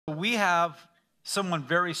we have someone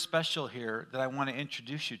very special here that I want to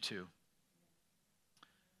introduce you to.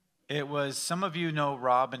 It was, some of you know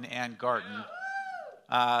Rob and Ann Garten.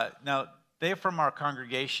 Now, they're from our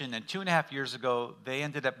congregation, and 2.5 years ago, they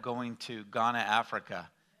ended up going to Ghana,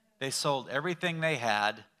 Africa. They sold everything they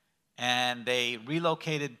had, and they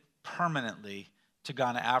relocated permanently to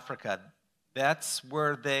Ghana, Africa. That's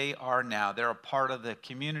where they are now. They're a part of the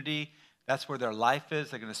community. That's where their life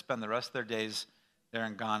is. They're going to spend the rest of their days there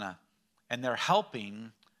in Ghana. And they're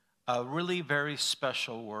helping a really very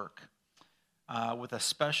special work with a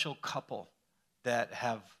special couple that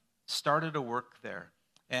have started a work there.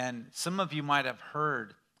 And some of you might have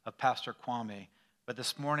heard of Pastor Kwame, but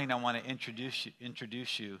this morning I want to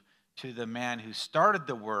introduce you to the man who started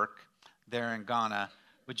the work there in Ghana.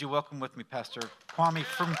 Would you welcome with me Pastor Kwame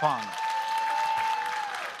Frimpong?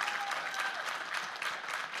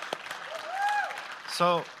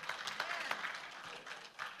 So,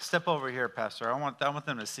 step over here, Pastor. I want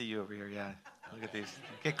them to see you over here. Yeah, look at these.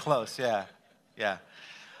 Get close. Yeah.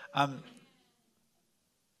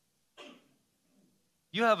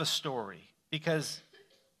 You have a story because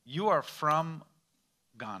you are from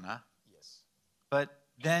Ghana. Yes. But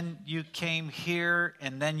then you came here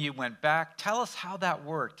and then you went back. Tell us how that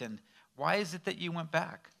worked and why is it that you went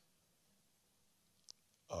back?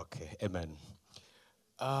 Okay, amen.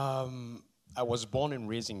 I was born and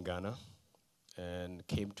raised in Ghana and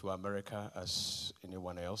came to America as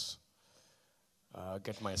anyone else.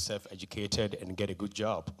 Get myself educated and get a good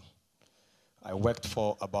job. I worked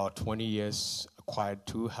for about 20 years, acquired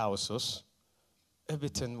 2 houses.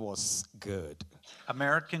 Everything was good.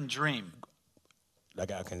 American dream.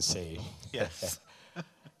 Like I can say. Yes.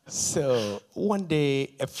 So one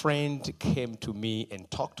day a friend came to me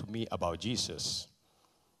and talked to me about Jesus.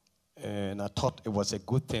 And I thought it was a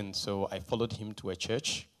good thing, so I followed him to a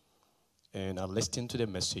church, and I listened to the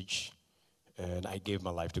message, and I gave my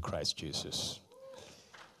life to Christ Jesus.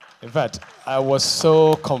 In fact, I was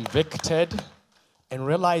so convicted and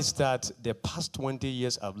realized that the past 20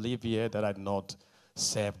 years I've lived here that I had not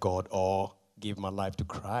served God or give my life to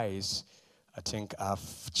Christ, I think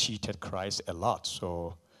I've cheated Christ a lot.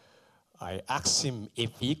 So I asked him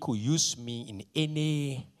if he could use me in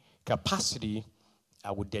any capacity,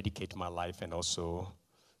 I would dedicate my life and also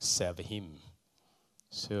serve him.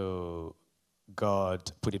 So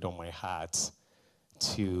God put it on my heart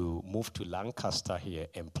to move to Lancaster here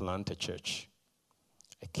and plant a church.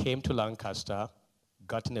 I came to Lancaster,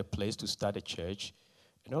 got in a place to start a church,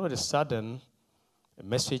 and all of a sudden, a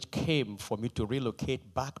message came for me to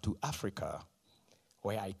relocate back to Africa,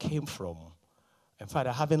 where I came from. In fact,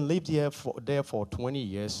 I haven't lived there for 20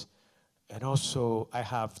 years. And also, I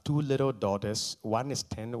have 2 little daughters. One is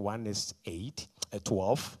 10, one is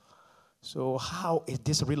 12. So how is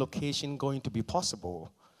this relocation going to be possible?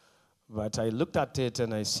 But I looked at it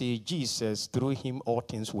and I see Jesus, through him all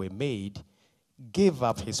things were made, gave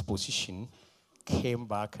up his position, came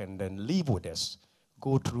back and then live with us,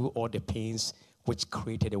 go through all the pains which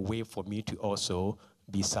created a way for me to also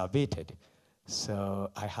be salvated. So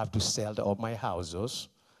I have to sell all my houses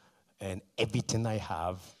and everything I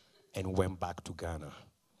have and went back to Ghana.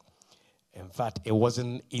 In fact, it wasn't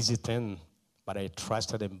an easy thing, but I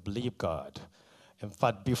trusted and believed God. In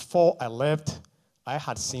fact, before I left, I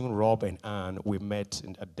had seen Rob and Ann. We met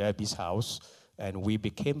at Debbie's house, and we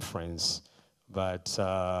became friends. But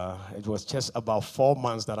it was just about 4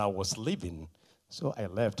 months that I was leaving. So I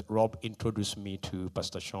left. Rob introduced me to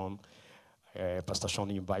Pastor Sean. Pastor Sean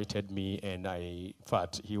invited me, and in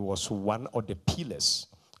fact, he was one of the pillars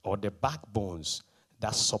or the backbones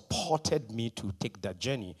that supported me to take that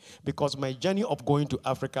journey, because my journey of going to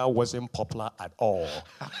Africa wasn't popular at all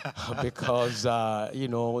because,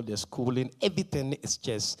 the schooling, everything is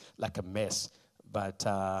just like a mess. But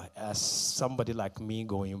as somebody like me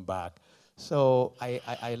going back, so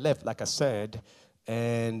I left, like I said,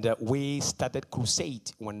 and we started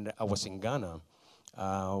crusade when I was in Ghana.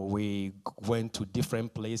 We went to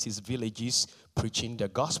different places, villages, preaching the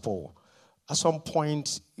gospel. At some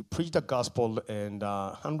point, he preached the gospel, and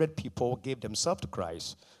 100 people gave themselves to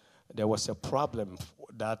Christ. There was a problem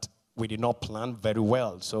that we did not plan very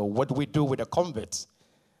well. So what do we do with the converts?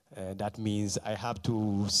 That means I have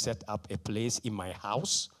to set up a place in my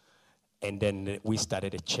house, and then we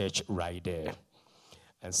started a church right there.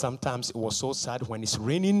 And sometimes it was so sad when it's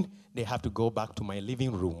raining, they have to go back to my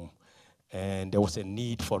living room. And there was a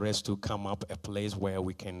need for us to come up a place where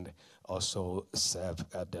we can also serve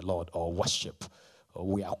the Lord or worship.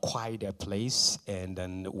 We acquired a place, and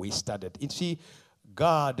then we started. You see,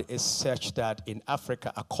 God is such that in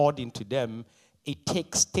Africa, according to them, it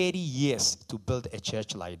takes 30 years to build a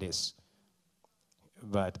church like this.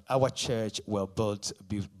 But our church was built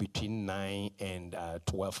between 9 and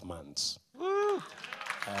 12 months. Woo!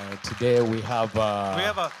 Today we have We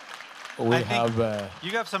have a. we I think have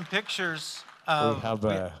you have some pictures we of have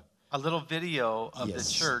a little video of the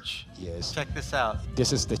yes, church. yes. Check this out.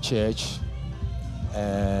 This is the church,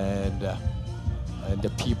 and the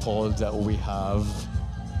people that we have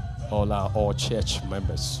all are all church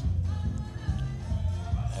members,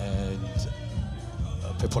 and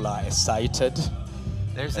people are excited.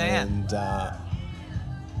 There's Ann.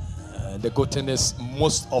 And the good thing is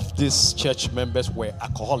most of these church members were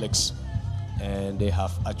alcoholics, and they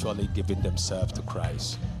have actually given themselves to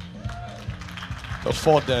Christ.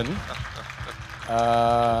 Before then,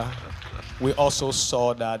 we also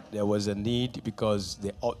saw that there was a need because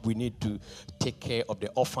we need to take care of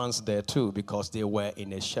the orphans there too, because they were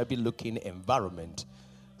in a shabby-looking environment.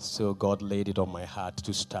 So God laid it on my heart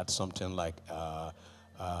to start something like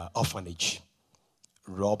orphanage.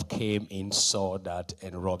 Rob came in, saw that,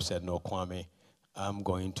 and Rob said, "No, Kwame, I'm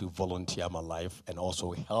going to volunteer my life and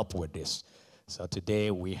also help with this." So today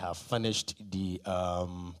we have finished the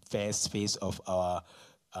first phase of our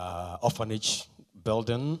orphanage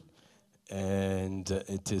building, and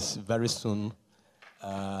it is very soon.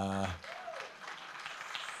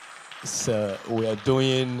 So we are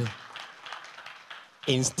doing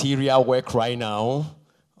interior work right now.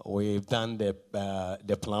 We've done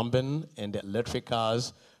the plumbing and the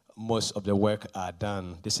electricals. Most of the work are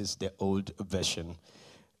done. This is the old version.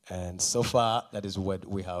 And so far, that is what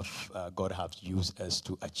we have, God has used us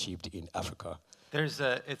to achieve in Africa.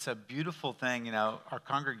 It's a beautiful thing, you know. Our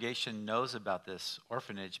congregation knows about this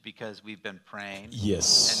orphanage because we've been praying.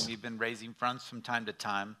 Yes. And we've been raising funds from time to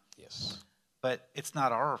time. Yes. But it's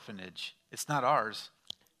not our orphanage. It's not ours.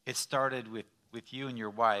 It started with you and your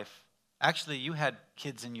wife. Actually, you had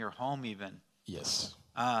kids in your home even. Yes.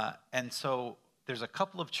 And so there's a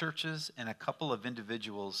couple of churches and a couple of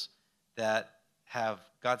individuals that have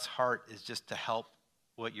God's heart is just to help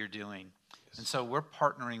what you're doing. Yes. And so we're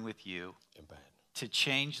partnering with you. Amen. To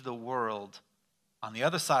change the world on the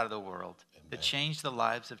other side of the world, Amen. To change the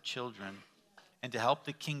lives of children and to help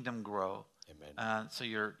the kingdom grow. Amen. So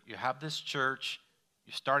you have this church,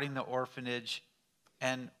 you're starting the orphanage,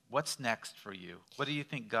 and what's next for you? What do you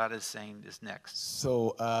think God is saying is next?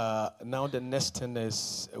 So now the next thing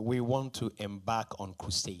is we want to embark on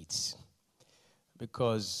crusades,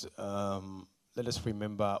 because let us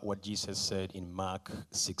remember what Jesus said in Mark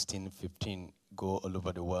 16:15, "Go all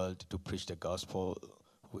over the world to preach the gospel.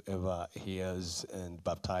 Whoever hears and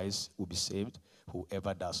baptizes will be saved.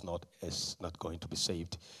 Whoever does not is not going to be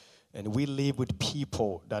saved." And we live with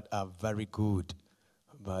people that are very good,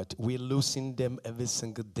 but we're losing them every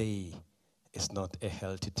single day. It's not a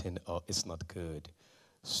healthy thing, or it's not good.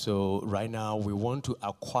 So right now we want to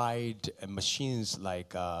acquire machines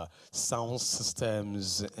like sound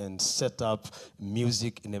systems and set up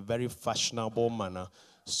music in a very fashionable manner,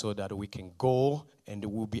 so that we can go and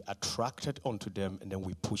we'll be attracted onto them, and then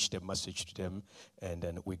we push the message to them, and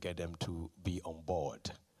then we get them to be on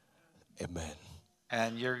board. Amen.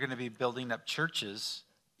 And you're going to be building up churches.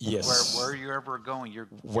 Yes. Where you're ever going, you're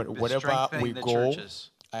wherever we the go,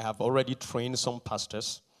 churches. I have already trained some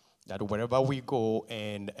pastors that wherever we go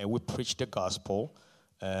and we preach the gospel,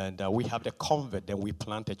 and we have the convert, then we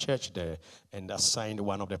plant a church there and assign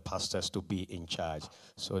one of the pastors to be in charge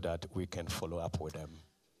so that we can follow up with them.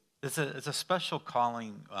 It's a special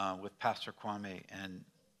calling with Pastor Kwame, and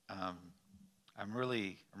I'm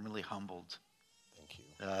really humbled. Thank you.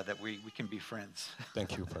 That we can be friends.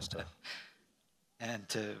 Thank you, Pastor. And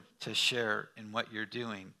to share in what you're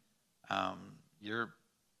doing.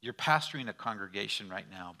 You're pastoring a congregation right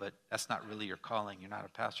now, but that's not really your calling. You're not a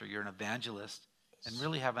pastor. You're an evangelist, and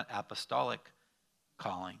really have an apostolic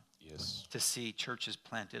calling. Yes. To see churches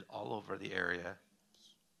planted all over the area.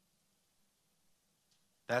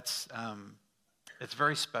 That's it's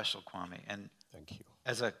very special, Kwame. And thank you.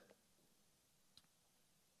 As a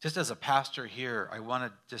pastor here, I want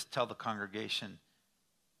to just tell the congregation,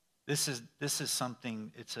 this is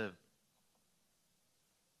something. It's a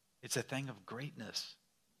thing of greatness.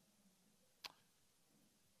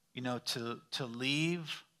 You know, to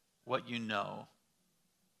leave what you know,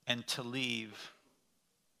 and to leave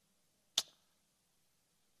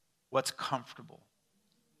what's comfortable,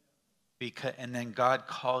 and then God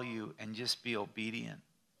call you and just be obedient.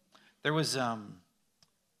 There was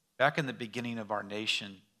back in the beginning of our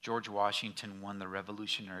nation, George Washington won the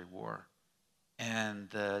Revolutionary War, and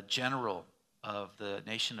the general of the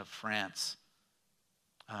nation of France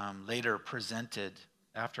later presented,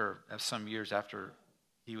 after some years after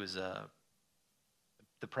he was the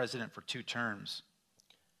president for 2 terms,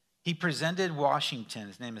 He presented Washington,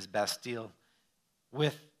 his name is Bastille,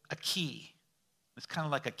 with a key. It's kind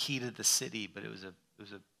of like a key to the city, but it was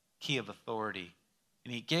a key of authority.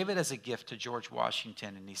 And he gave it as a gift to George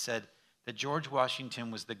Washington, and he said that George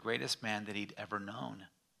Washington was the greatest man that he'd ever known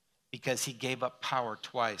because he gave up power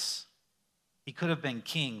twice. He could have been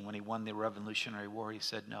king when he won the Revolutionary War. He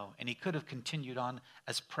said no. And he could have continued on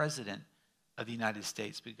as president of the United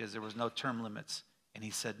States because there was no term limits. And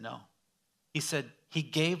he said no. He said he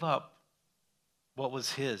gave up what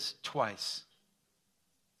was his twice.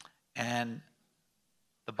 And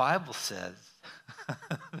the Bible says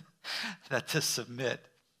that to submit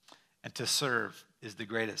and to serve is the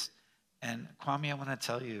greatest. And Kwame, I want to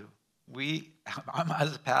tell you, I'm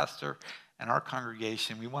as a pastor and our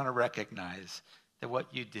congregation, we want to recognize that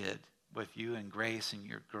what you did with you and Grace and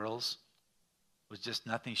your girls was just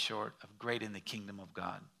nothing short of great in the kingdom of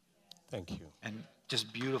God. Thank you. And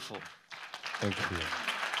just beautiful. Thank you.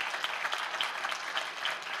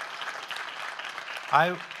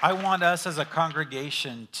 I want us as a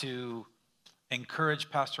congregation to encourage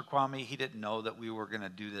Pastor Kwame. He didn't know that we were going to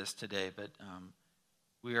do this today, but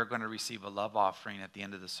we are going to receive a love offering at the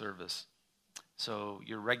end of the service. So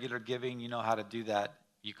your regular giving, you know how to do that.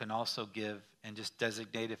 You can also give and just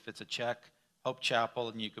designate if it's a check, Hope Chapel,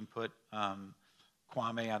 and you can put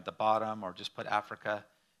Kwame at the bottom or just put Africa,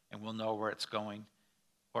 and we'll know where it's going.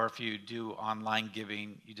 Or if you do online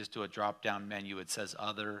giving, you just do a drop-down menu. It says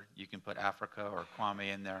Other. You can put Africa or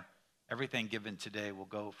Kwame in there. Everything given today will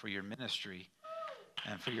go for your ministry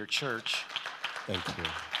and for your church. Thank you.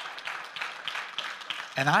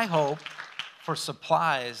 And I hope for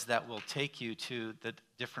supplies that will take you to the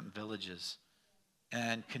different villages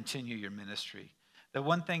and continue your ministry. The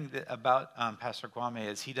one thing about Pastor Kwame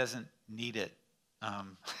is he doesn't need it.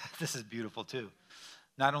 This is beautiful too.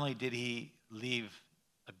 Not only did he leave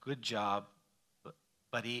a good job,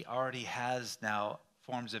 but he already has now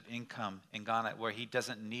forms of income in Ghana where he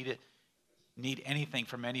doesn't need anything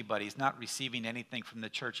from anybody. He's not receiving anything from the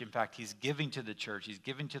church. In fact, he's giving to the church. He's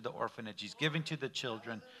giving to the orphanage. He's giving to the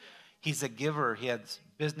children. He's a giver. He has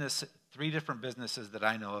 3 different businesses that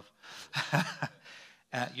I know of.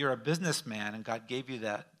 You're a businessman, and God gave you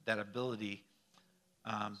that ability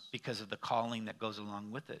because of the calling that goes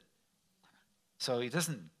along with it. So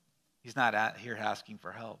he's not here asking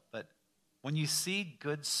for help. But when you see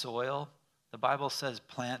good soil, the Bible says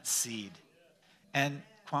plant seed. And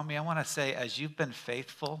Kwame, I want to say, as you've been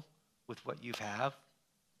faithful with what you have,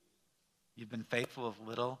 you've been faithful with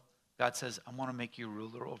little, God says, I want to make you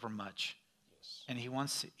ruler over much. Yes.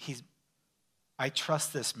 And I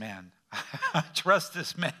trust this man. I trust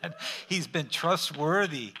this man. He's been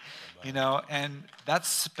trustworthy, and that's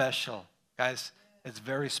special. Guys, it's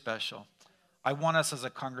very special. I want us as a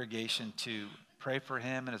congregation to pray for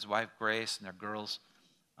him and his wife, Grace, and their girls.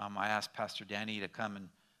 I asked Pastor Danny to come and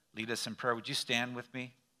lead us in prayer. Would you stand with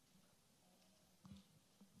me?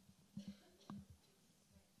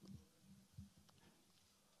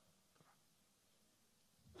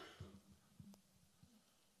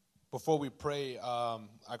 Before we pray, I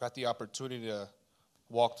got the opportunity to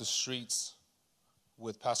walk the streets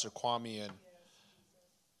with Pastor Kwame, and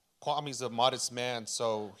Kwame's a modest man,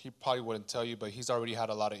 so he probably wouldn't tell you, but he's already had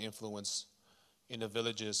a lot of influence in the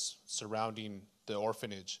villages surrounding the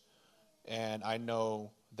orphanage. And I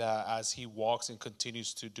know that as he walks and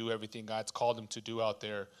continues to do everything God's called him to do out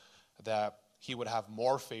there, that he would have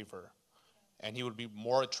more favor and he would be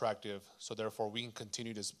more attractive. So therefore, we can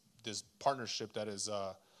continue this partnership that is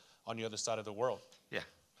on the other side of the world. Yeah.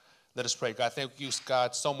 Let us pray. God, thank you,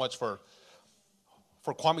 God, so much for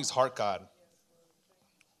Kwame's heart, God,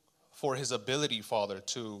 for his ability, Father,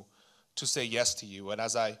 to say yes to you. And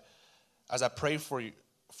as I pray for you,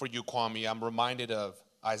 Kwame, I'm reminded of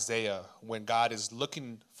Isaiah when God is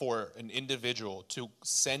looking for an individual to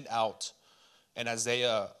send out, and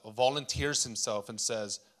Isaiah volunteers himself and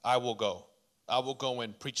says, I will go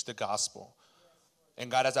and preach the gospel.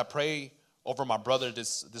 And God, as I pray over my brother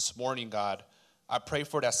this morning, God, I pray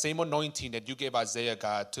for that same anointing that you gave Isaiah,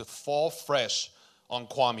 God, to fall fresh on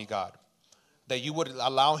Kwame, God. That you would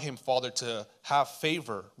allow him, Father, to have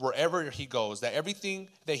favor wherever he goes. That everything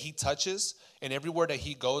that he touches and everywhere that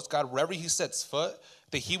he goes, God, wherever he sets foot,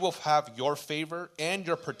 that he will have your favor and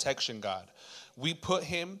your protection, God. we put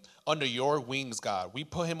him under your wings, God. We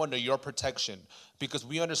put him under your protection because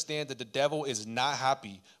we understand that the devil is not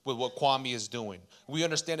happy with what Kwame is doing. We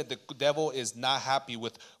understand that the devil is not happy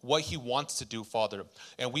with what he wants to do, Father.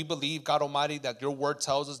 And we believe, God Almighty, that your word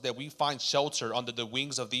tells us that we find shelter under the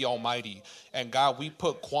wings of the Almighty. And God, we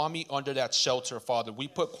put Kwame under that shelter, Father. We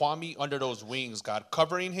put Kwame under those wings, God,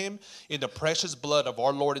 covering him in the precious blood of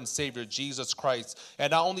our Lord and Savior, Jesus Christ.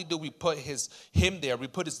 And not only do we put him there, we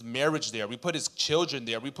put his marriage there, we put his children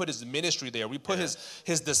there, we put his ministry there, we put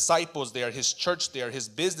his disciples there, his church there, his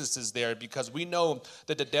businesses there, because we know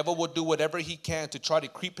that the devil will do whatever he can to try to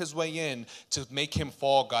creep his way in to make him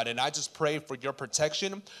fall, God. And I just pray for your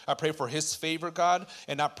protection. I pray for his favor, God.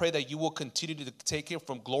 And I pray that you will continue to take him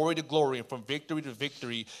from glory to glory and from victory to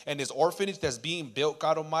victory. And this orphanage that's being built,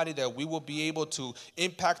 God Almighty, that we will be able to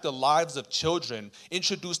impact the lives of children,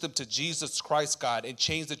 introduce them to Jesus Christ, God, and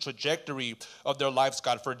change the trajectory of their lives,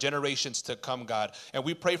 God, for generations to come, God. And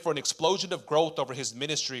we pray for an explosion of growth over his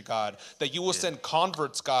ministry, God, that you will send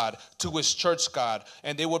converts, God, to his church, God,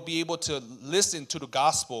 and they will be able to listen to the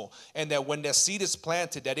gospel, and that when that seed is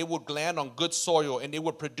planted, that it would land on good soil and it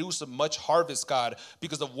would produce a much harvest, God,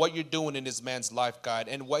 because of what you're doing in this man's life, God.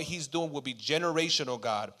 And what he's doing will be generational,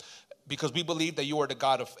 God, because we believe that you are the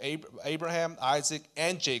God of Abraham, Isaac,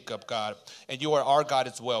 and Jacob, God, and you are our God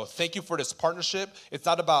as well. Thank you for this partnership. It's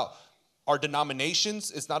not about our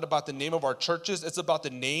denominations. It's not about the name of our churches. It's about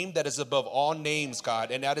the name that is above all names,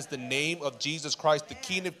 God, and that is the name of Jesus Christ, the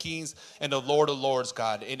King of Kings and the Lord of Lords,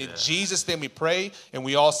 God. And in Jesus' name we pray, and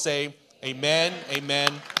we all say amen,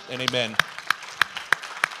 amen, and amen.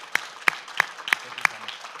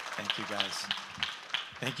 Thank you, guys.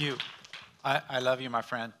 Thank you. I love you, my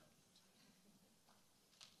friend.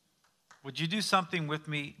 Would you do something with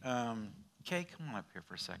me? Kay, come on up here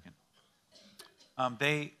for a second.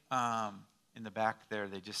 They, in the back there,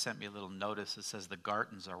 they just sent me a little notice that says the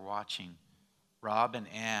Gartons are watching. Rob and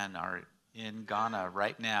Ann are in Ghana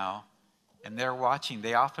right now, and they're watching.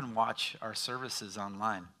 They often watch our services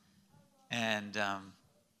online. And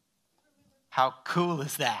how cool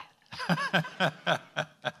is that?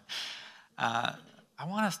 I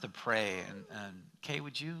want us to pray. And Kay,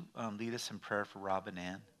 would you lead us in prayer for Rob and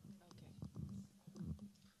Ann?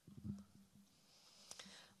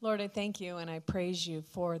 Lord, I thank you and I praise you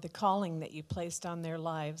for the calling that you placed on their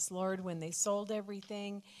lives. Lord, when they sold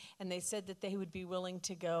everything and they said that they would be willing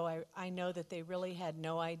to go, I know that they really had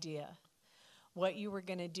no idea what you were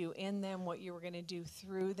going to do in them, what you were going to do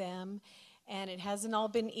through them. And it hasn't all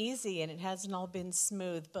been easy and it hasn't all been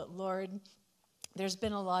smooth. But Lord, there's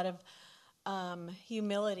been a lot of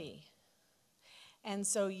humility. And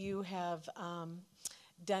so you have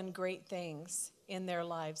done great things in their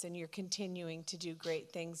lives, and you're continuing to do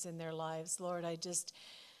great things in their lives. Lord, I just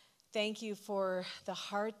thank you for the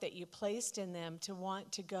heart that you placed in them to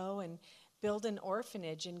want to go and build an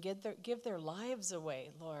orphanage and give their lives away,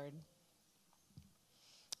 Lord.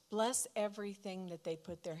 Bless everything that they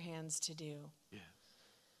put their hands to do. Yeah.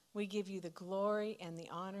 We give you the glory and the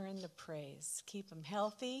honor and the praise. Keep them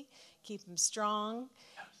healthy, keep them strong,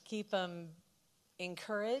 keep them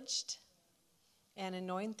encouraged, and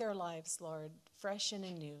anoint their lives, Lord, fresh and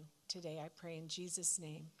anew today. I pray in Jesus'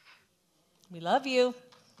 name. We love you.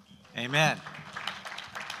 Amen.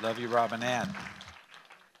 Love you, Rob and Ann.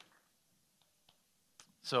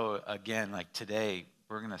 So again, like today,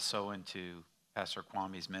 we're going to sow into Pastor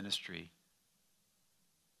Kwame's ministry.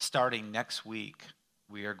 Starting next week,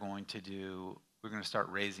 we're going to start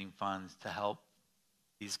raising funds to help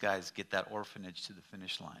these guys get that orphanage to the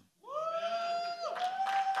finish line.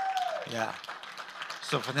 Yeah.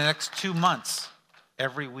 So for the next 2 months,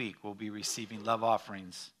 every week, we'll be receiving love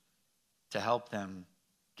offerings to help them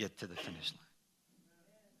get to the finish line.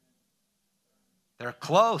 They're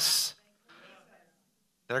close.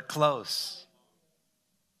 They're close.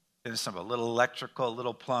 There's a little electrical, a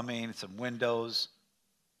little plumbing, some windows.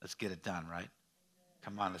 Let's get it done, right?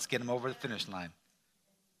 Come on, let's get them over the finish line.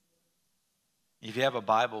 If you have a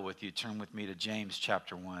Bible with you, turn with me to James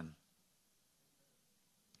chapter 1.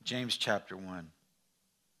 James chapter 1.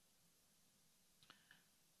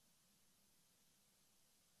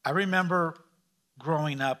 I remember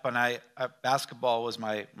growing up, and basketball was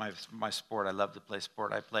my sport. I loved to play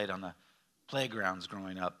sport. I played on the playgrounds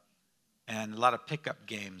growing up, and a lot of pickup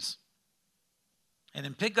games. And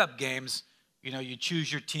in pickup games, you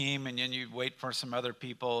choose your team, and then you wait for some other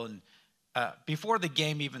people. And before the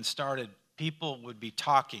game even started, people would be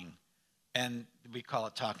talking, and we call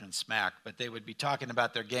it talking smack, but they would be talking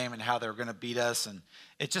about their game and how they were going to beat us, and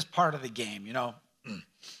it's just part of the game,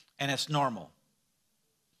 and it's normal.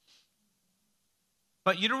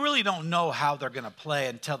 but you really don't know how they're going to play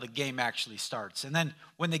until the game actually starts. And then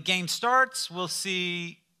when the game starts, we'll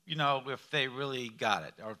see, if they really got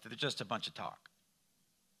it or if they're just a bunch of talk.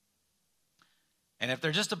 And if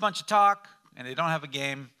they're just a bunch of talk and they don't have a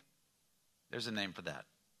game, there's a name for that.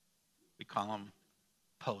 We call them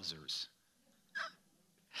posers.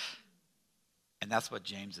 And that's what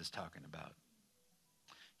James is talking about.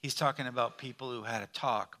 He's talking about people who had a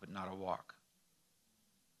talk but not a walk.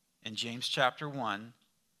 In James chapter 1,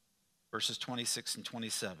 verses 26 and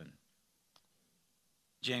 27,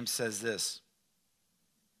 James says this: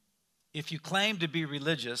 if you claim to be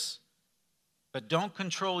religious but don't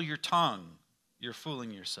control your tongue, you're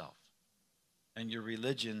fooling yourself, and your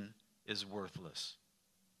religion is worthless.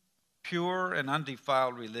 Pure and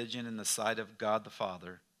undefiled religion in the sight of God the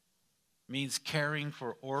Father means caring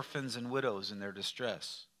for orphans and widows in their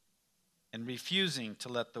distress and refusing to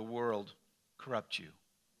let the world corrupt you.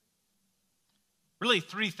 Really,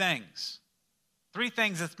 three things. Three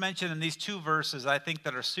things that's mentioned in these two verses I think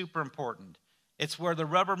that are super important. It's where the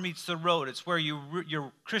rubber meets the road. It's where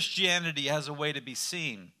your Christianity has a way to be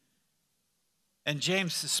seen. And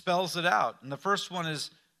James spells it out. And the first one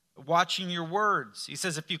is watching your words. He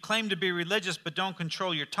says, if you claim to be religious but don't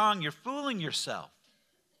control your tongue, you're fooling yourself.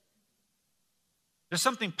 There's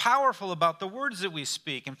something powerful about the words that we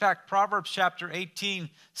speak. In fact, Proverbs chapter 18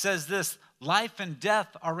 says this: life and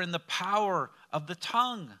death are in the power of the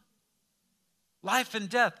tongue. Life and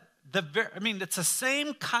death. It's the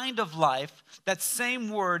same kind of life. That same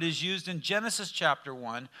word is used in Genesis chapter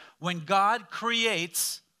 1 when God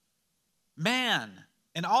creates man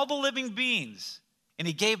and all the living beings, and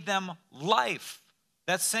he gave them life.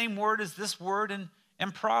 That same word is this word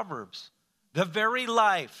in Proverbs. The very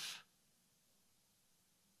life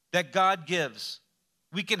that God gives,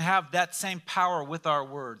 we can have that same power with our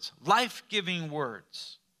words. Life-giving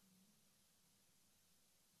words.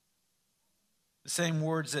 The same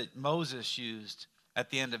words that Moses used at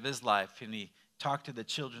the end of his life. And he talked to the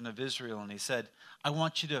children of Israel and he said, I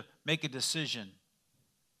want you to make a decision.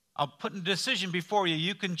 I'll put a decision before you.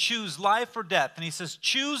 You can choose life or death. And he says,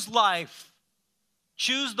 choose life.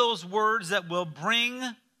 Choose those words that will bring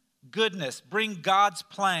goodness, bring God's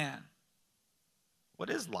plan. What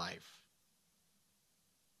is life?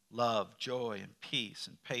 Love, joy, and peace,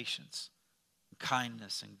 and patience, and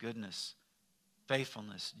kindness, and goodness,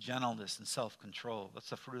 faithfulness, gentleness, and self-control. That's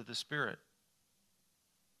the fruit of the Spirit.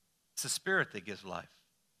 It's the Spirit that gives life.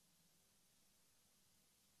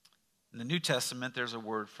 In the New Testament, there's a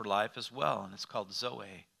word for life as well, and it's called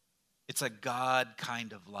Zoe. It's a God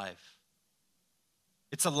kind of life.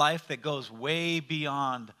 It's a life that goes way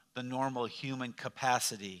beyond the normal human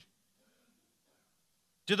capacity.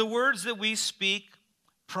 Do the words that we speak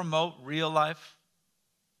promote real life?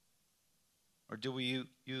 Or do we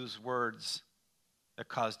use words that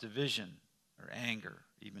cause division or anger,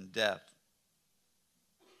 even death?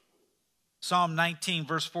 Psalm 19,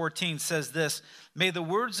 verse 14 says this: may the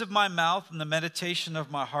words of my mouth and the meditation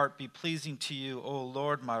of my heart be pleasing to you, O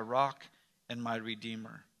Lord, my rock and my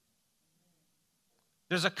redeemer.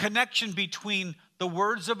 There's a connection between the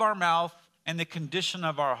words of our mouth and the condition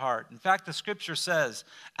of our heart. In fact, the scripture says,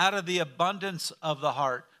 out of the abundance of the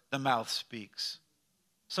heart, the mouth speaks.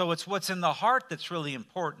 So it's what's in the heart that's really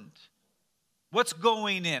important. What's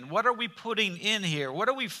going in? What are we putting in here? What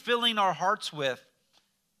are we filling our hearts with?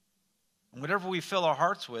 And whatever we fill our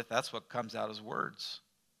hearts with, that's what comes out as words.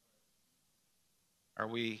 Are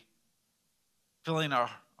we filling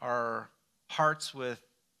our hearts with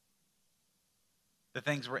the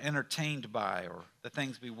things we're entertained by, or the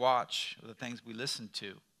things we watch, or the things we listen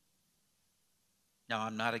to? Now,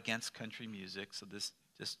 I'm not against country music, so this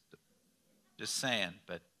just saying,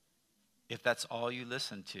 but if that's all you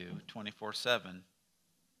listen to 24/7,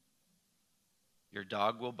 your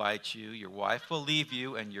dog will bite you, your wife will leave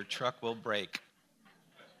you, and your truck will break.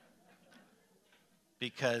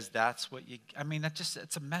 Because that's what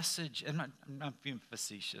it's a message. And I'm not being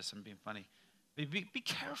facetious, I'm being funny. Be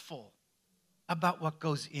careful about what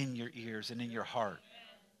goes in your ears and in your heart.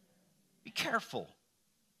 Be careful.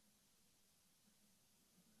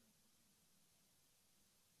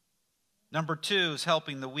 Number 2 is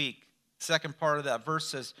helping the weak. Second part of that verse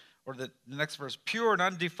says, or the next verse, pure and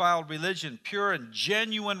undefiled religion, pure and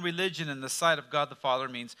genuine religion in the sight of God the Father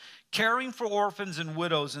means caring for orphans and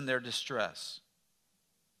widows in their distress.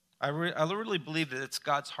 I really believe that it's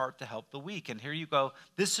God's heart to help the weak. And here you go.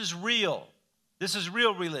 This is real. This is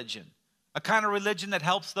real religion. A kind of religion that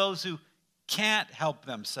helps those who can't help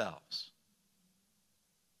themselves.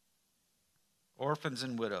 Orphans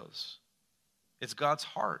and widows. It's God's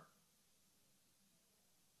heart.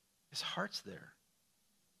 His heart's there.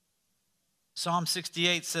 Psalm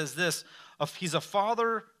 68 says this, he's a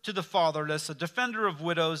father to the fatherless, a defender of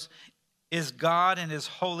widows is God in his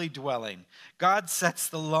holy dwelling. God sets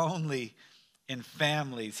the lonely in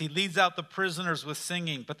families. He leads out the prisoners with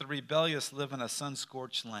singing, but the rebellious live in a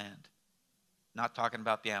sun-scorched land. Not talking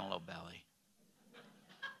about the Antelope Valley.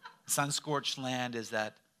 Sun-scorched land is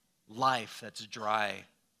that life that's dry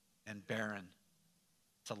and barren.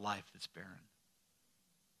 It's a life that's barren.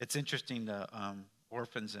 It's interesting, the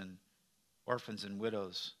orphans and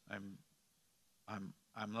widows.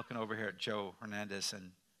 I'm looking over here at Joe Hernandez,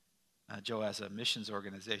 and Joe has a missions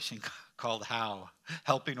organization called HOW,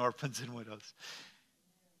 Helping Orphans and Widows.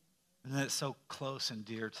 And it's so close and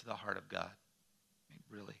dear to the heart of God. I mean,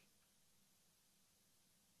 really.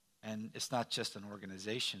 And it's not just an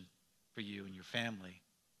organization for you and your family.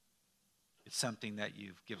 It's something that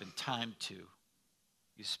you've given time to.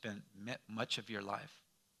 You spent much of your life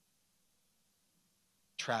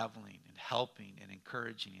traveling and helping and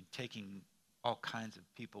encouraging and taking all kinds of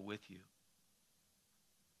people with you.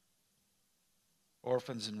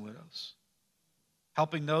 Orphans and widows.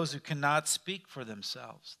 Helping those who cannot speak for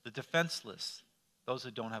themselves, the defenseless, those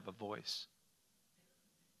who don't have a voice.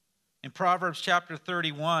 In Proverbs chapter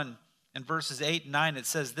 31 and verses 8 and 9, it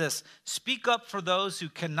says this, "Speak up for those who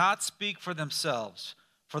cannot speak for themselves,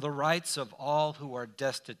 for the rights of all who are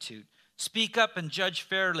destitute. Speak up and judge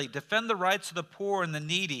fairly. Defend the rights of the poor and the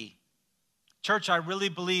needy." Church, I really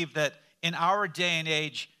believe that in our day and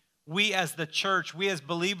age, we as the church, we as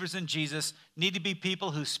believers in Jesus, need to be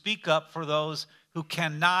people who speak up for those who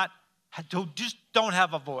cannot, who just don't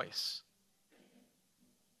have a voice.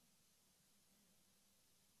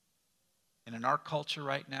 And in our culture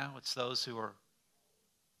right now, it's those who are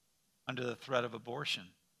under the threat of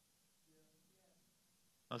abortion.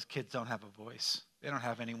 Those kids don't have a voice. They don't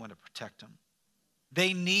have anyone to protect them.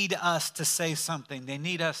 They need us to say something. They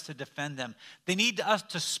need us to defend them. They need us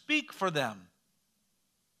to speak for them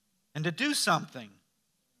and to do something.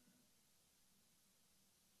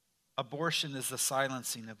 Abortion is the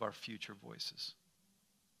silencing of our future voices.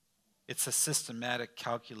 It's a systematic,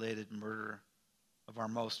 calculated murder of our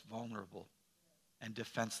most vulnerable and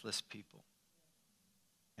defenseless people.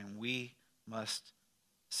 And we must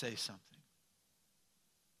say something.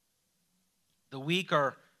 The weak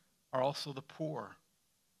are also the poor,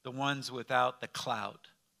 the ones without the clout,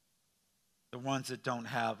 the ones that don't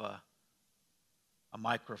have a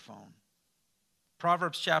microphone.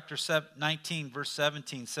 Proverbs chapter 19, verse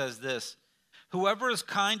 17 says this, "Whoever is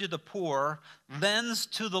kind to the poor lends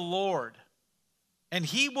to the Lord, and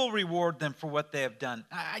he will reward them for what they have done."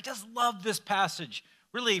 I just love this passage.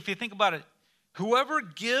 Really, if you think about it, whoever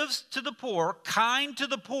gives to the poor, kind to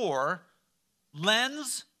the poor,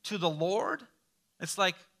 lends to the Lord. It's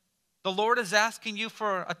like the Lord is asking you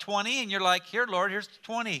for a 20, and you're like, "Here, Lord, here's the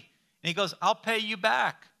 20." And he goes, "I'll pay you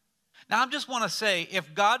back." Now, I just want to say,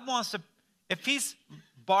 if God wants to, if he's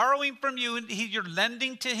borrowing from you and you're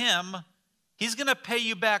lending to him, he's going to pay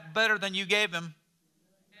you back better than you gave him.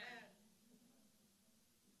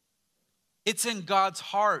 It's in God's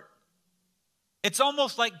heart. It's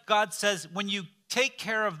almost like God says, when you take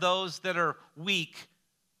care of those that are weak,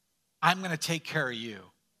 I'm going to take care of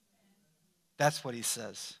you. That's what he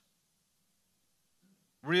says.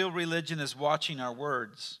 Real religion is watching our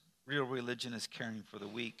words. Real religion is caring for the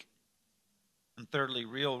weak. And thirdly,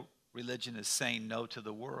 real religion is saying no to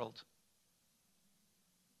the world.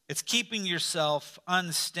 It's keeping yourself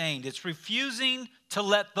unstained. It's refusing to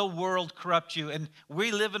let the world corrupt you. And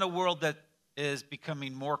we live in a world that is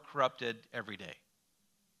becoming more corrupted every day.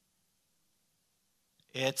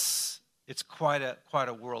 It's quite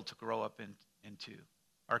a world to grow up into.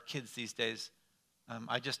 Our kids these days,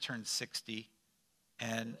 I just turned 60,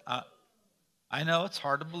 and I know it's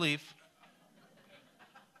hard to believe.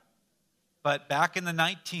 But back in the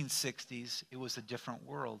 1960s, it was a different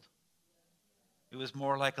world. It was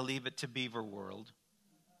more like a Leave It to Beaver world.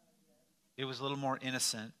 It was a little more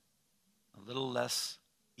innocent, a little less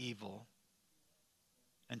evil.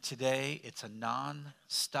 And today, it's a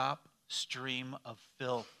non-stop stream of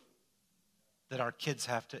filth that our kids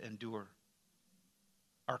have to endure.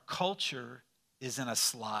 Our culture is in a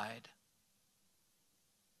slide.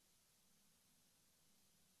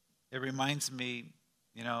 It reminds me,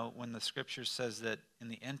 when the scripture says that in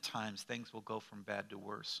the end times, things will go from bad to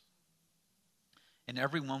worse. And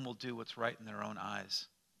everyone will do what's right in their own eyes.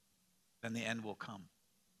 Then the end will come.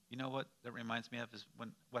 You know what that reminds me of is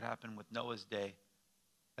what happened with Noah's day.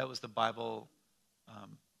 That was the Bible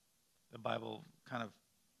kind of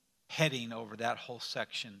heading over that whole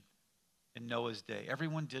section in Noah's day.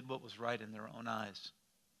 Everyone did what was right in their own eyes.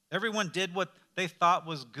 Everyone did what they thought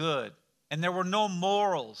was good. And there were no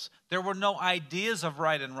morals. There were no ideas of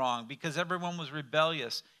right and wrong because everyone was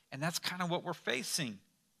rebellious. And that's kind of what we're facing.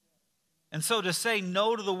 And so to say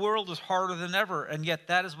no to the world is harder than ever. And yet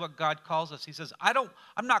that is what God calls us. He says, I'm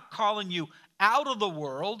not calling you out of the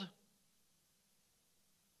world.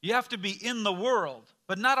 You have to be in the world,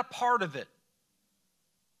 but not a part of it.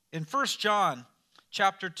 In 1 John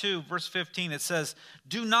chapter 2, verse 15, it says,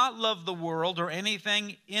 do not love the world or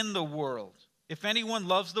anything in the world. If anyone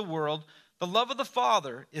loves the world, the love of the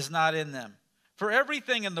Father is not in them. For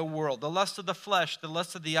everything in the world, the lust of the flesh, the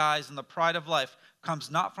lust of the eyes, and the pride of life, comes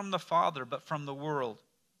not from the Father, but from the world.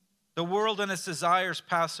 The world and its desires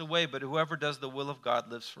pass away, but whoever does the will of God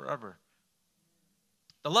lives forever.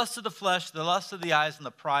 The lust of the flesh, the lust of the eyes, and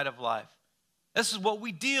the pride of life. This is what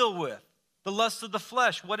we deal with. The lust of the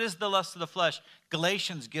flesh. What is the lust of the flesh?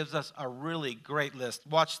 Galatians gives us a really great list.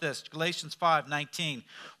 Watch this. Galatians 5:19.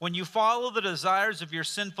 When you follow the desires of your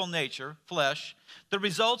sinful nature, flesh, the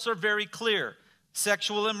results are very clear.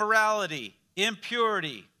 Sexual immorality,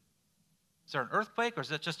 impurity. Is there an earthquake or is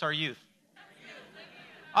that just our youth?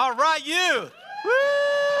 All right, youth.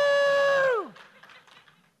 Woo!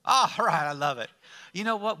 All right, I love it. You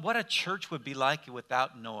know what? What a church would be like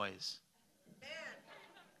without noise.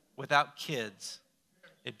 Without kids.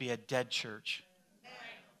 It'd be a dead church.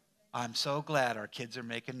 I'm so glad our kids are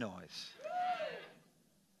making noise.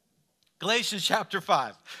 Galatians chapter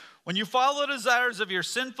 5. When you follow the desires of your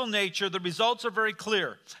sinful nature, the results are very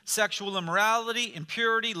clear. Sexual immorality,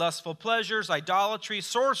 impurity, lustful pleasures, idolatry,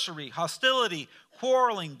 sorcery, hostility,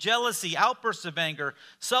 quarreling, jealousy, outbursts of anger,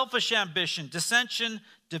 selfish ambition, dissension,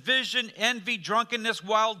 division, envy, drunkenness,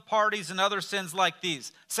 wild parties, and other sins like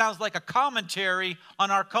these. Sounds like a commentary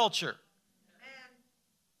on our culture.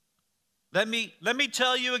 Let me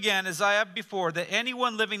tell you again, as I have before, that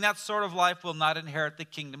anyone living that sort of life will not inherit the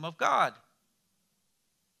kingdom of God.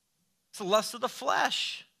 It's the lust of the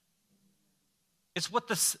flesh. It's what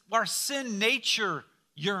our sin nature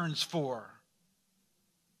yearns for.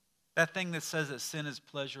 That thing that says that sin is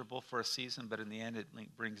pleasurable for a season, but in the end it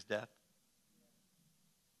brings death.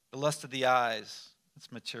 The lust of the eyes,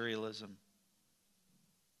 it's materialism.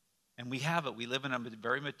 And we have it. We live in a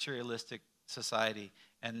very materialistic society.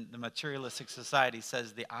 And the materialistic society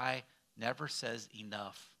says the eye never says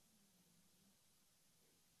enough.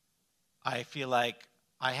 I feel like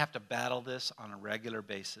I have to battle this on a regular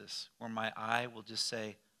basis where my eye will just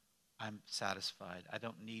say, I'm satisfied. I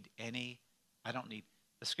don't need.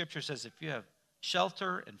 The scripture says if you have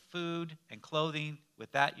shelter and food and clothing,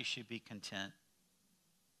 with that you should be content.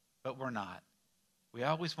 But we're not. We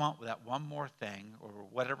always want that one more thing or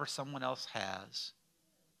whatever someone else has.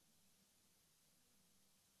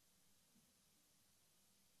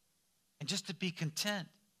 And just to be content.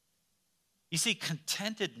 You see,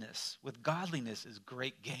 contentedness with godliness is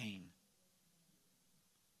great gain.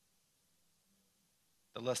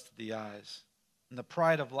 The lust of the eyes and the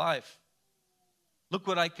pride of life. Look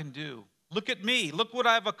what I can do. Look at me. Look what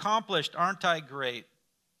I've accomplished. Aren't I great?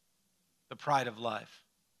 The pride of life.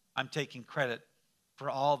 I'm taking credit for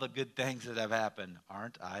all the good things that have happened.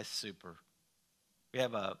 Aren't I super? We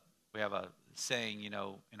have a saying, in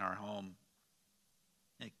our home.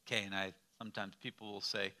 Kay and I, sometimes people will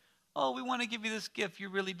say, oh, we want to give you this gift. You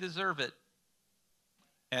really deserve it.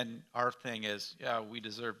 And our thing is, yeah, we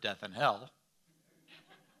deserve death and hell.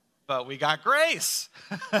 But we got grace.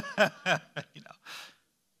 No,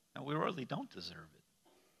 we really don't deserve it.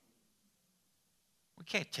 We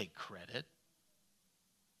can't take credit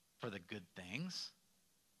for the good things.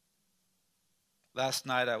 Last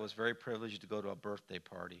night I was very privileged to go to a birthday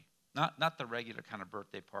party. Not the regular kind of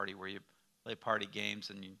birthday party where you play party games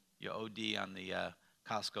and you OD on the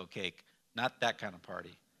Costco cake. Not that kind of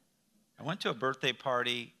party. I went to a birthday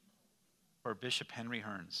party for Bishop Henry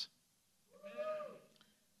Hearns.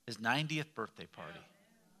 His 90th birthday party.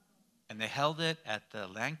 And they held it at the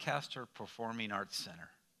Lancaster Performing Arts Center.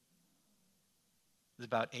 There's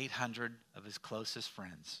about 800 of his closest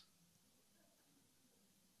friends.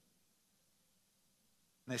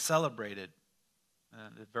 And they celebrated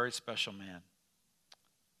a very special man.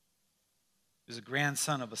 He was a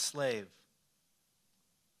grandson of a slave.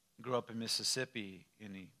 He grew up in Mississippi,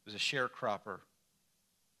 and he was a sharecropper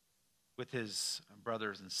with his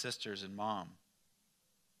brothers and sisters and mom.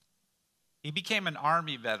 He became an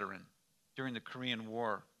Army veteran during the Korean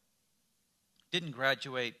War. Didn't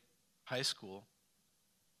graduate high school,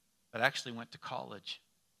 but actually went to college.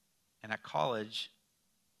 And at college,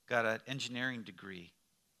 got an engineering degree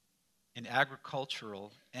in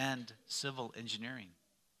agricultural and civil engineering.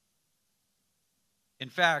 In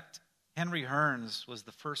fact, Henry Hearns was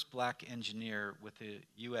the first black engineer with the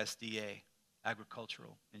USDA,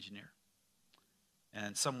 agricultural engineer.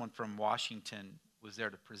 And someone from Washington was there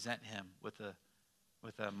to present him with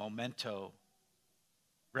a memento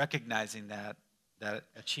recognizing that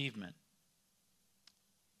achievement.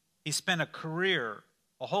 He spent a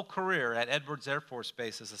whole career at Edwards Air Force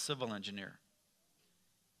Base as a civil engineer.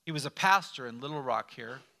 He was a pastor in Little Rock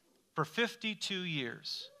here for 52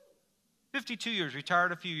 years. 52 years,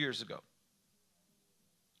 retired a few years ago.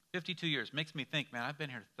 52 years. Makes me think, man, I've been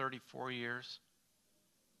here 34 years.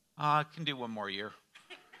 I can do one more year.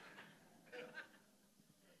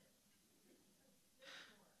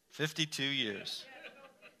 52 years.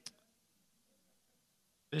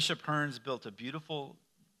 Bishop Hearns built a beautiful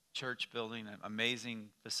church building, an amazing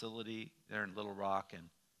facility there in Little Rock, and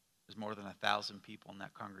there's more than 1,000 people in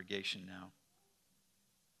that congregation now.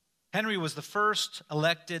 Henry was the first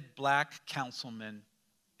elected black councilman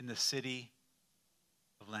in the city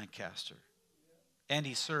of Lancaster, and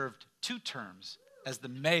he served 2 terms as the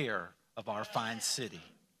mayor of our fine city.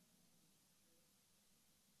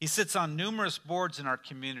 He sits on numerous boards in our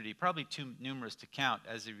community, probably too numerous to count.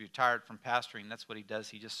 As he retired from pastoring, that's what he does.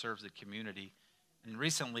 He just serves the community. And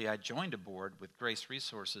recently I joined a board with Grace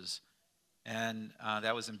Resources, and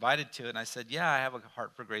I was invited to it, and I said, yeah, I have a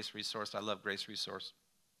heart for Grace Resource. I love Grace Resource.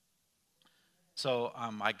 So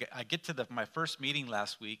I get to my first meeting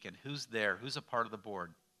last week, and who's there? Who's a part of the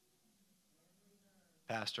board?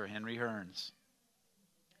 Pastor Henry Hearns.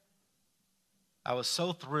 I was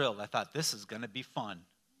so thrilled. I thought, this is going to be fun.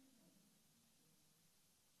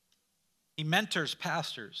 He mentors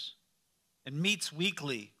pastors and meets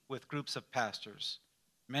weekly with groups of pastors.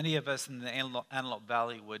 Many of us in the Antelope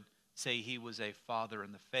Valley would say he was a father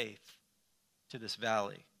in the faith to this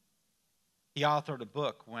valley. He authored a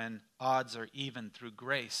book, When Odds Are Even Through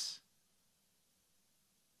Grace,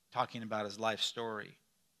 talking about his life story.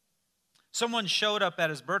 Someone showed up at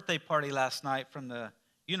his birthday party last night from the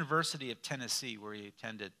University of Tennessee, where he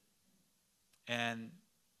attended, and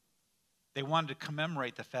they wanted to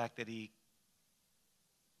commemorate the fact that he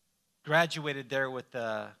graduated there with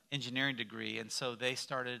an engineering degree, and so they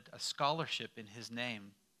started a scholarship in his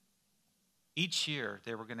name. Each year,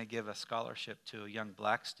 they were going to give a scholarship to a young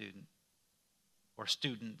black student or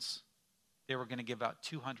students. They were going to give out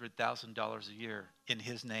 $200,000 a year in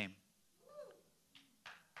his name.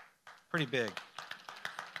 Pretty big.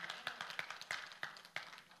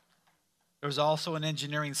 There was also an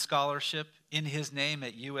engineering scholarship in his name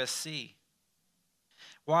at USC.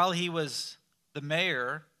 While he was the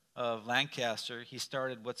mayor of Lancaster, he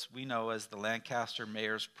started what we know as the Lancaster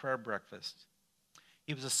Mayor's Prayer Breakfast.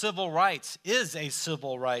 He was is a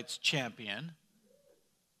civil rights champion,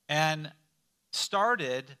 and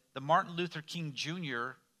started the Martin Luther King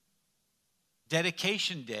Jr.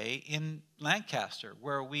 Dedication Day in Lancaster,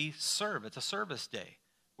 where we serve. It's a service day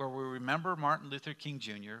where we remember Martin Luther King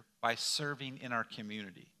Jr. by serving in our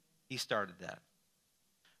community. He started that.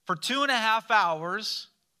 For 2.5 hours,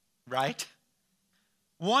 right?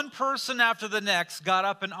 One person after the next got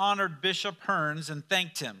up and honored Bishop Hearns and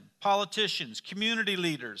thanked him. Politicians, community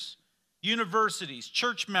leaders, universities,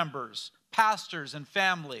 church members, pastors, and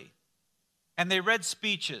family. And they read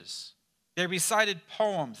speeches. They recited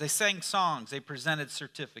poems. They sang songs. They presented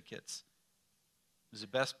certificates. It was the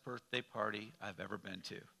best birthday party I've ever been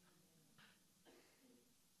to. He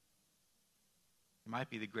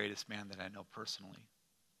might be the greatest man that I know personally.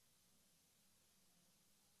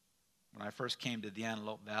 When I first came to the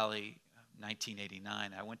Antelope Valley in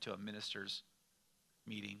 1989, I went to a minister's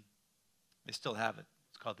meeting. They still have it.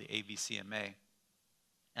 It's called the AVCMA,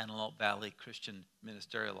 Antelope Valley Christian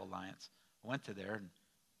Ministerial Alliance. I went to there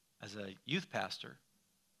as a youth pastor.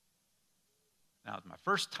 Now, it was my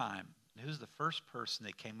first time. And who's the first person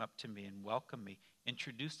that came up to me and welcomed me,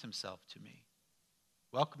 introduced himself to me,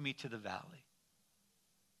 welcomed me to the valley?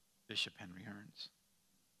 Bishop Henry Hearns.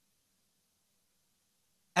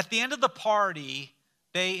 At the end of the party,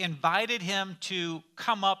 they invited him to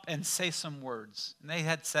come up and say some words. And they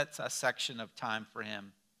had set a section of time for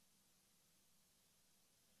him.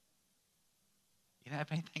 You didn't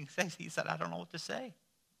have anything to say? He said, I don't know what to say.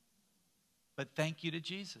 But thank you to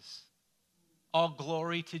Jesus. All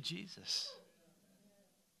glory to Jesus.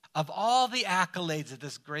 Of all the accolades of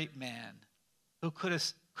this great man who could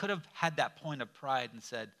have had that point of pride and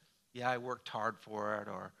said, yeah, I worked hard for it,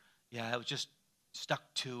 or yeah, I was just stuck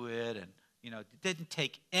to it, and didn't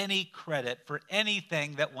take any credit for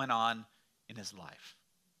anything that went on in his life.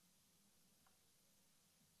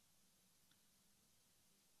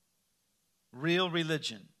 Real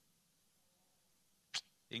religion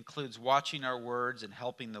includes watching our words and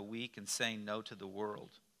helping the weak and saying no to the world.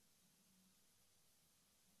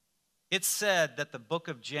 It's said that the book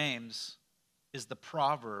of James is the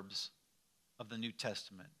Proverbs of the New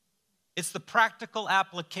Testament. It's the practical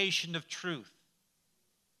application of truth.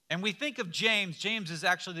 And we think of James. James is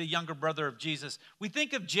actually the younger brother of Jesus. We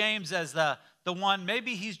think of James as the one,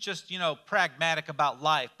 maybe he's just, pragmatic about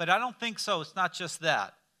life. But I don't think so. It's not just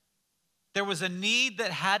that. There was a need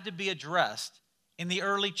that had to be addressed in the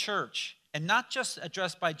early church. And not just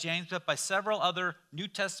addressed by James, but by several other New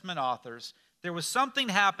Testament authors. There was something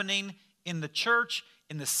happening in the church,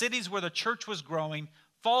 in the cities where the church was growing.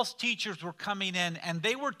 False teachers were coming in, and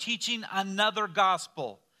they were teaching another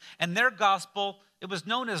gospel. And their gospel, it was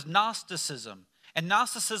known as Gnosticism. And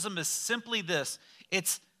Gnosticism is simply this.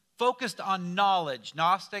 It's focused on knowledge,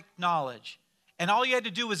 Gnostic knowledge. And all you had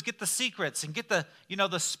to do was get the secrets and get the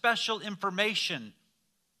special information.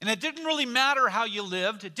 And it didn't really matter how you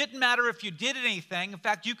lived. It didn't matter if you did anything. In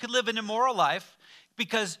fact, you could live an immoral life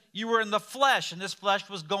because you were in the flesh, and this flesh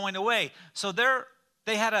was going away. So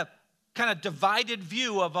they had a kind of divided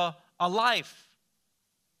view of a life.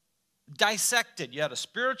 Dissected. You had a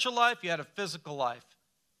spiritual life, you had a physical life.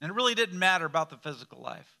 And it really didn't matter about the physical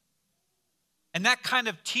life. And that kind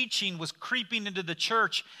of teaching was creeping into the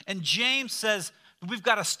church. And James says, we've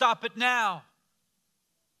got to stop it now.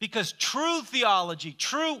 Because true theology,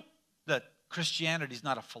 that Christianity is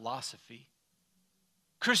not a philosophy.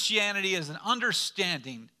 Christianity is an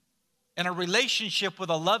understanding and a relationship with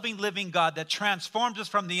a loving, living God that transforms us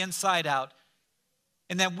from the inside out.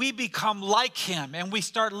 And then we become like him and we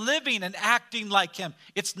start living and acting like him.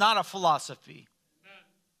 It's not a philosophy.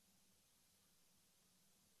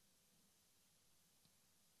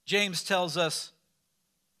 James tells us,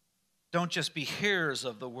 don't just be hearers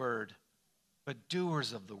of the word, but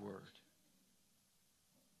doers of the word.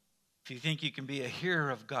 If you think you can be a hearer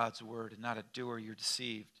of God's word and not a doer, you're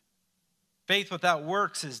deceived. Faith without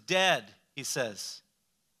works is dead, he says.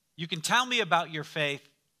 You can tell me about your faith,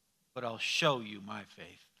 but I'll show you my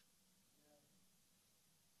faith.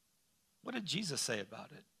 What did Jesus say about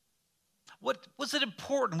it? What was it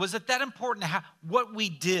important? Was it that important what we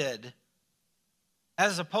did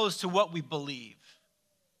as opposed to what we believe?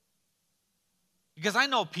 Because I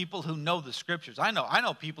know people who know the scriptures. I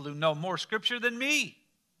know people who know more scripture than me.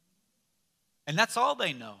 And that's all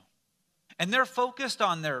they know. And they're focused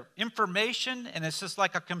on their information, and it's just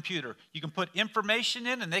like a computer. You can put information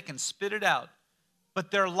in and they can spit it out.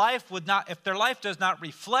 But their life would not, if their life does not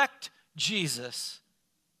reflect Jesus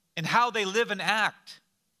and how they live and act,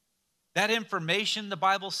 that information, the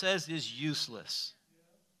Bible says, is useless.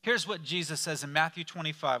 Here's what Jesus says in Matthew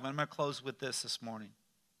 25. I'm going to close with this morning.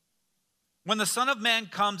 When the Son of Man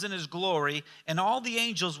comes in his glory and all the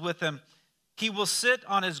angels with him, he will sit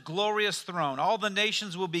on his glorious throne. All the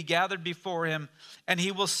nations will be gathered before him, and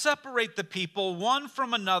he will separate the people one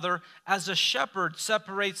from another as a shepherd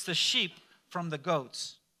separates the sheep from the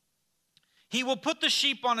goats. He will put the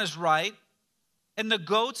sheep on his right and the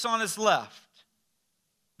goats on his left.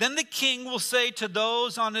 Then the king will say to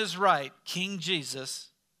those on his right, King Jesus,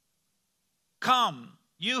 come,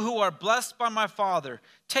 you who are blessed by my Father,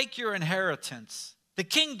 take your inheritance, the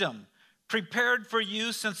kingdom prepared for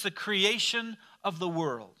you since the creation of the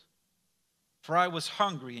world. For I was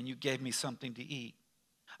hungry, and you gave me something to eat.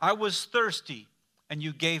 I was thirsty, and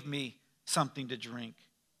you gave me something to drink.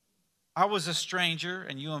 I was a stranger,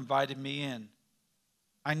 and you invited me in.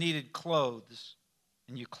 I needed clothes,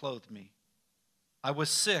 and you clothed me. I was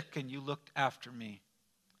sick, and you looked after me.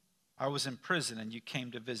 I was in prison, and you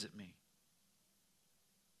came to visit me.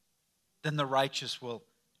 Then the righteous will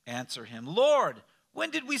answer him, Lord, when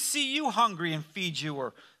did we see you hungry and feed you,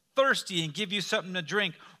 or thirsty and give you something to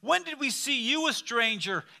drink? When did we see you a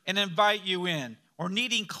stranger and invite you in, or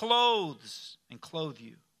needing clothes and clothe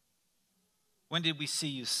you? When did we see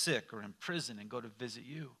you sick or in prison and go to visit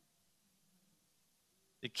you?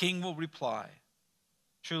 The king will reply,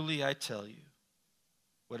 truly I tell you,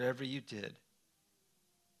 whatever you did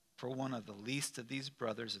for one of the least of these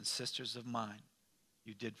brothers and sisters of mine,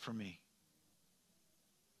 you did for me.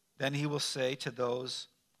 Then he will say to those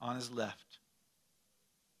on his left,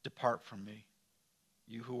 depart from me,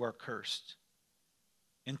 you who are cursed,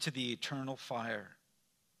 into the eternal fire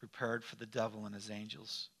prepared for the devil and his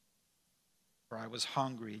angels. For I was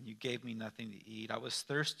hungry, and you gave me nothing to eat. I was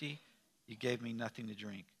thirsty, you gave me nothing to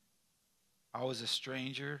drink. I was a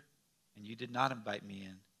stranger, and you did not invite me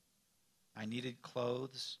in. I needed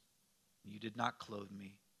clothes, and you did not clothe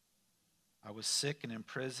me. I was sick and in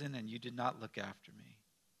prison, and you did not look after me.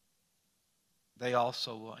 They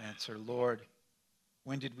also will answer, Lord,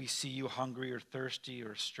 when did we see you hungry or thirsty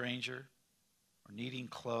or a stranger or needing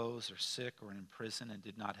clothes or sick or in prison and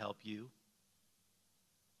did not help you?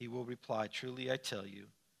 He will reply, truly I tell you,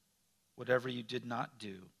 whatever you did not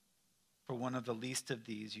do For one of the least of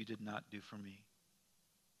these you did not do for me.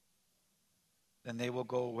 Then they will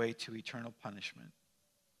go away to eternal punishment,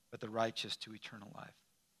 but the righteous to eternal life.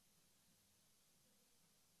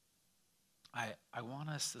 I want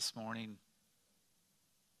us this morning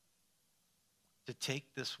to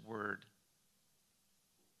take this word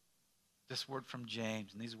from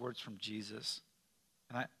James and these words from Jesus,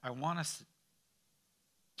 and I want us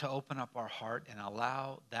to open up our heart and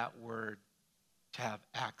allow that word to have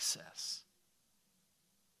access.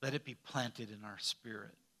 Let it be planted in our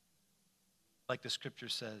spirit. Like the scripture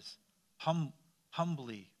says,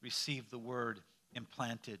 humbly receive the word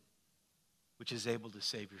implanted, which is able to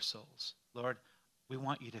save your souls. Lord, we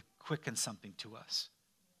want you to quicken something to us.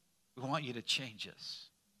 We want you to change us.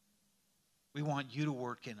 We want you to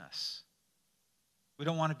work in us. We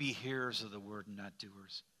don't want to be hearers of the word and not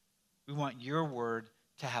doers. We want your word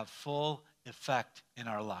to have full effect in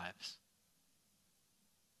our lives.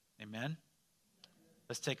 Amen?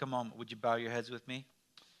 Let's take a moment. Would you bow your heads with me?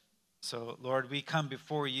 So, Lord, we come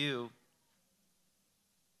before you.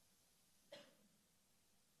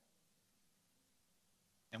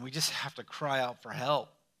 And we just have to cry out for help.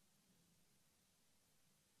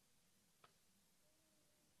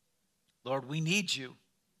 Lord, we need you.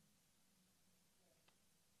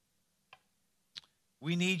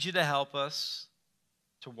 We need you to help us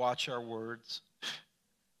to watch our words.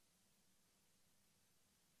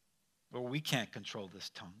 Well, we can't control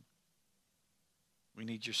this tongue. We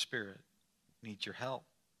need your spirit. We need your help.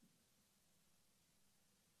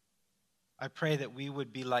 I pray that we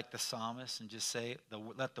would be like the psalmist and just say,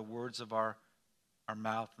 let the words of our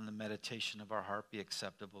mouth and the meditation of our heart be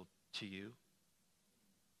acceptable to you.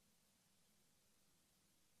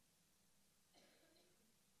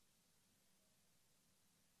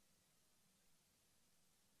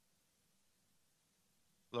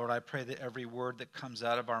 Lord, I pray that every word that comes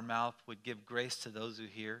out of our mouth would give grace to those who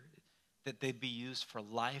hear, that they'd be used for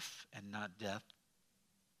life and not death.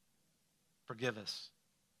 Forgive us.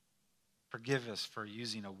 Forgive us for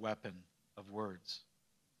using a weapon of words.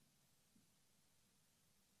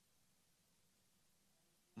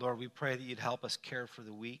 Lord, we pray that you'd help us care for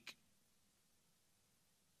the weak.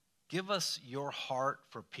 Give us your heart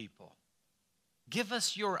for people. Give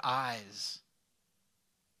us your eyes.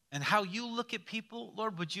 And how you look at people,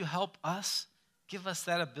 Lord, would you help us? Give us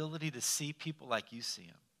that ability to see people like you see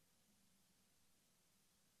them.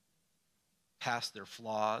 Past their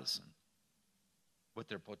flaws and what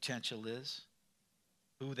their potential is,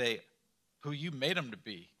 who you made them to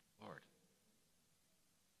be, Lord.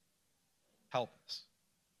 Help us.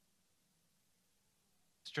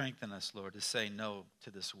 Strengthen us, Lord, to say no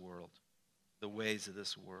to this world, the ways of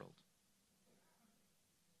this world.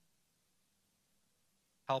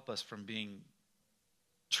 Help us from being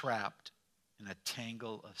trapped in a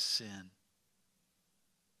tangle of sin.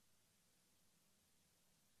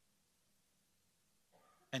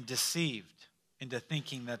 And deceived into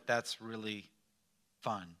thinking that that's really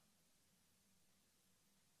fun.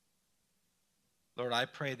 Lord, I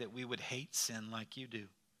pray that we would hate sin like you do.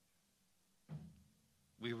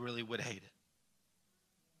 We really would hate it.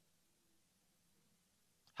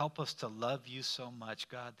 Help us to love you so much,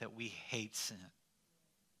 God, that we hate sin.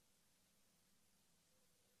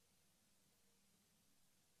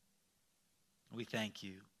 We thank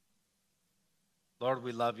you. Lord,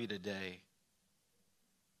 we love you today.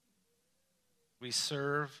 We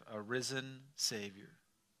serve a risen Savior,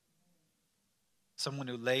 someone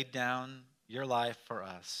who laid down your life for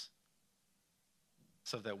us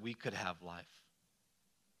so that we could have life.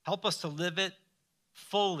 Help us to live it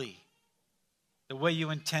fully, the way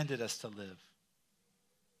you intended us to live.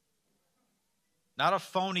 Not a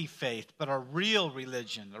phony faith, but a real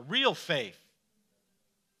religion, a real faith.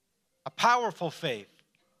 A powerful faith.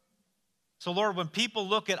 So, Lord, when people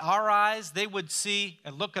look at our eyes, they would see,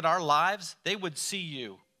 and look at our lives, they would see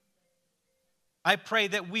you. I pray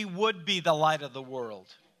that we would be the light of the world.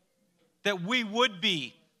 That we would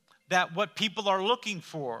be that what people are looking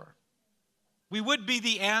for. We would be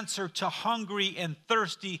the answer to hungry and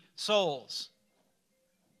thirsty souls.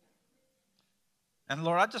 And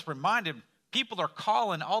Lord, I just remind him, people are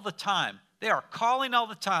calling all the time. They are calling all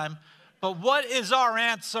the time. But what is our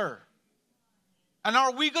answer? And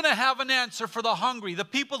are we going to have an answer for the hungry? The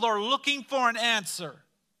people are looking for an answer.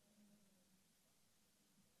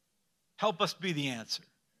 Help us be the answer.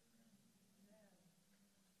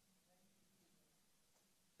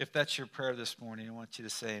 If that's your prayer this morning, I want you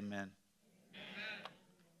to say amen. Amen.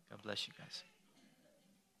 God bless you guys.